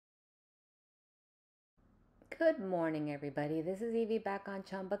Good morning, everybody. This is Evie back on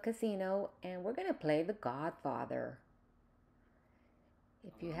Chumba Casino, and we're going to play The Godfather.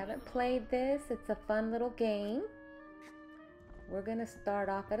 If you haven't played this, it's a fun little game. We're going to start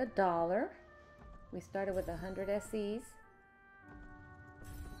off at $1. We started with 100 SCs.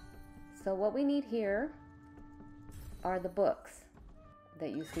 So what we need here are the books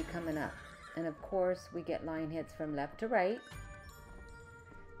that you see coming up. And of course, we get line hits from left to right.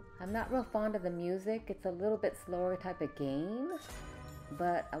 I'm not real fond of the music. It's a little bit slower type of game,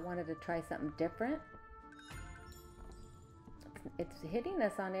 but I wanted to try something different. It's hitting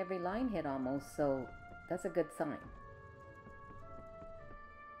us on every line hit almost, so that's a good sign.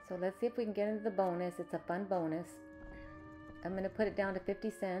 So let's see if we can get into the bonus. It's a fun bonus. I'm going to put it down to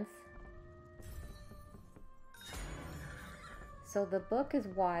 50 cents. So the book is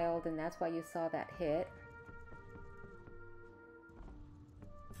wild, and that's why you saw that hit.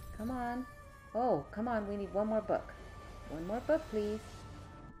 Come on. Oh, come on. We need one more book. One more book, please.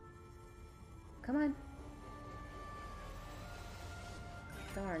 Come on.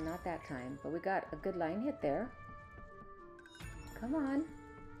 Darn, not that time. But we got a good line hit there. Come on.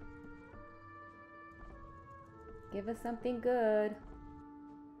 Give us something good.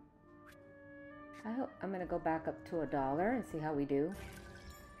 I'm going to go back up to $1 and see how we do.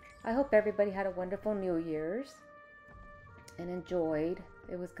 I hope everybody had a wonderful New Year's and enjoyed.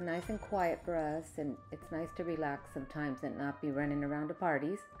 It was nice and quiet for us, and it's nice to relax sometimes and not be running around to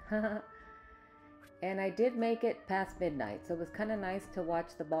parties. And I did make it past midnight, so it was kind of nice to watch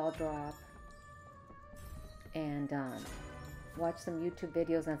the ball drop and watch some YouTube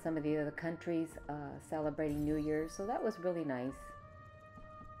videos on some of the other countries celebrating New Year's, so that was really nice.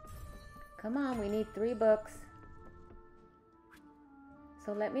 Come on, we need 3 books.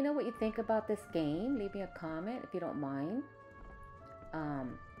 So let me know what you think about this game. Leave me a comment if you don't mind.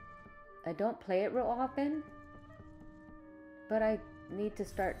 I don't play it real often, but I need to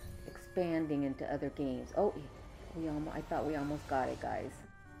start expanding into other games. Oh, I thought we almost got it, guys.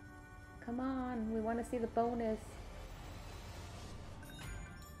 Come on, we want to see the bonus.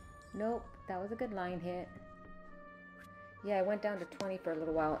 Nope, that was a good line hit. Yeah, I went down to 20 for a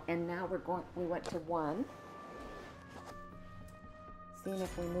little while, and now we went to 1. Seeing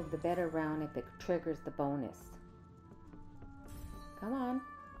if we move the bet around, if it triggers the bonus. Come on,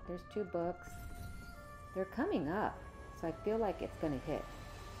 there's 2 books. They're coming up, so I feel like it's gonna hit.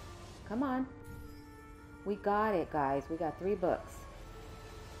 Come on. We got it, guys. We got 3 books.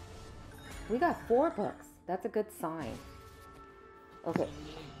 We got 4 books. That's a good sign. Okay,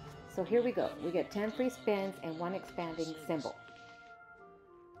 so here we go. We get 10 free spins and 1 expanding symbol.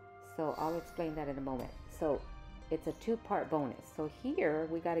 So I'll explain that in a moment. So it's a 2-part bonus. So here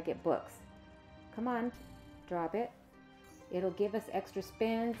we got to get books. Come on, drop it. It'll give us extra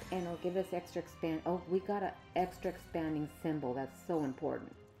spins, and it'll give us extra expand. Oh, we got an extra expanding symbol. That's so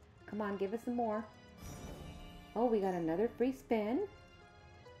important. Come on, give us some more. Oh, we got another free spin.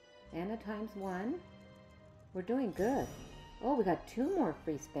 And a ×1. We're doing good. Oh, we got 2 more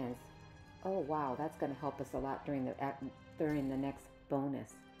free spins. Oh, wow. That's going to help us a lot during the next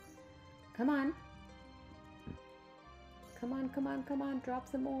bonus. Come on. Come on, come on, come on. Drop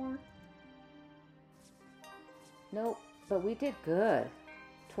some more. Nope. But we did good.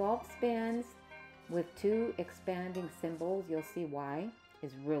 12 spins with 2 expanding symbols. You'll see why.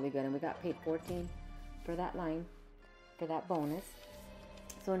 Is really good. And we got paid 14 for that line, for that bonus.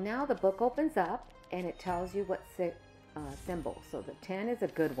 So now the book opens up and it tells you what symbol. So the 10 is a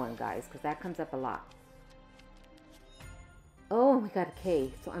good one, guys, because that comes up a lot. Oh, we got a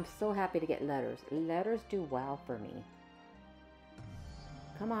K. So I'm so happy to get letters. Letters do well for me.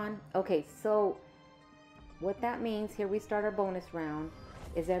 Come on. Okay, so what that means, here we start our bonus round,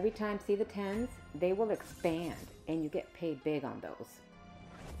 is every time, see the 10s? They will expand, and you get paid big on those.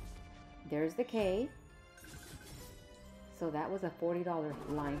 There's the K. So that was a $40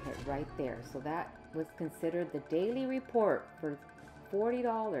 line hit right there. So that was considered the daily report for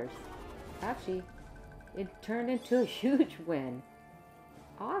 $40. Actually, it turned into a huge win.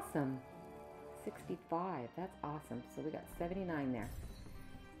 Awesome. 65. That's awesome. So we got 79 there.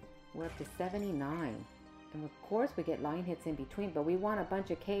 We're up to 79. And of course we get line hits in between, but we want a bunch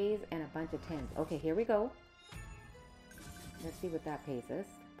of K's and a bunch of 10s. Okay, here we go. Let's see what that pays us.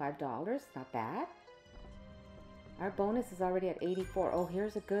 $5, not bad. Our bonus is already at 84. Oh,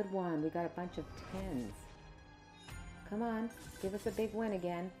 here's a good one. We got a bunch of 10s. Come on, give us a big win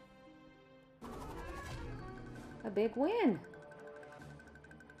again. A big win.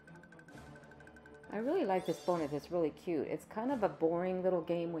 I really like this bonus. It's really cute. It's kind of a boring little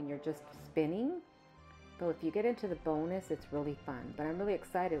game when you're just spinning. So if you get into the bonus, it's really fun. But I'm really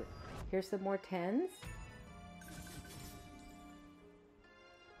excited. Here's some more 10s.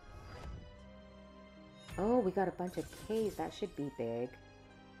 Oh, we got a bunch of Ks. That should be big.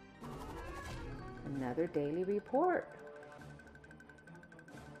 Another daily report.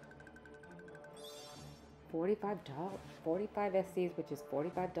 $45. 45 SCs, which is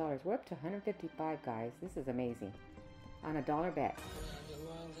 $45. We're up to 155, guys. This is amazing. On a dollar bet.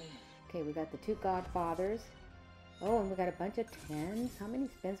 Okay, we got the two Godfathers. Oh, and we got a bunch of 10s. How many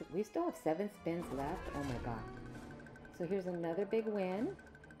spins? We still have 7 spins left. Oh my god. So here's another big win.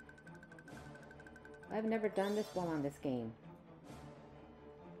 I've never done this well on this game.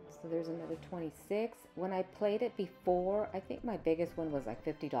 So there's another 26. When I played it before, I think my biggest one was like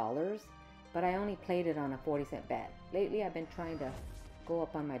 $50. But I only played it on a 40-cent bet. Lately, I've been trying to go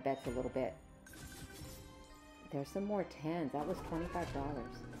up on my bets a little bit. There's some more 10s. That was $25.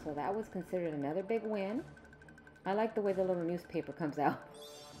 So that was considered another big win. I like the way the little newspaper comes out.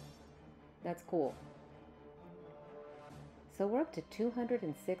 That's cool. So we're up to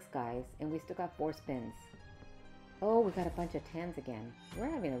 206, guys. And we still got 4 spins. Oh, we got a bunch of 10s again. We're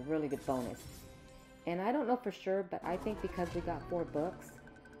having a really good bonus. And I don't know for sure, but I think because we got 4 books,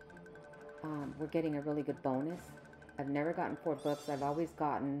 we're getting a really good bonus. I've never gotten 4 books. I've always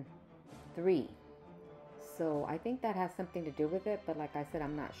gotten 3. So I think that has something to do with it, but like I said,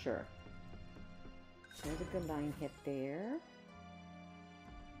 I'm not sure. There's a good line hit there.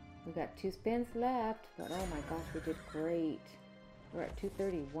 We got 2 spins left, but oh my gosh, we did great. We're at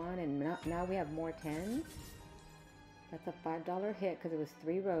 231, and now we have more 10s. That's a $5 hit because it was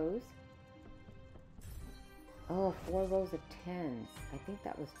 3 rows. Oh, 4 rows of 10s. I think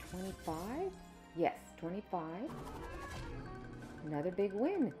that was 25. Yes, 25. Another big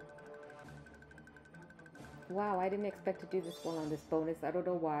win. Wow, I didn't expect to do this well on this bonus. I don't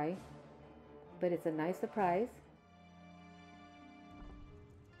know why, but it's a nice surprise.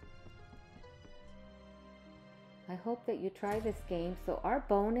 I hope that you try this game. So our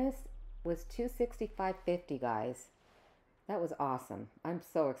bonus was $265.50, guys. That was awesome. I'm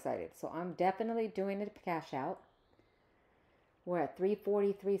so excited. So I'm definitely doing a cash out. We're at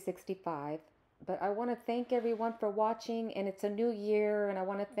 $343.65. But I want to thank everyone for watching, and it's a new year, and I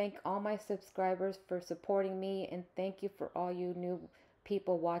want to thank all my subscribers for supporting me, and thank you for all you new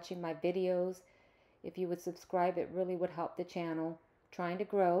people watching my videos. If you would subscribe, it really would help the channel. Trying to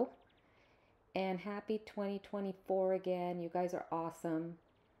grow. And happy 2024 again. You guys are awesome.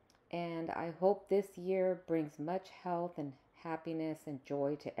 And I hope this year brings much health and happiness and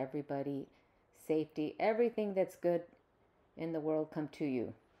joy to everybody. Safety, everything that's good in the world come to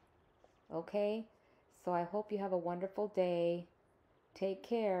you. Okay? So I hope you have a wonderful day. Take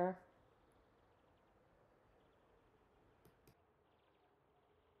care.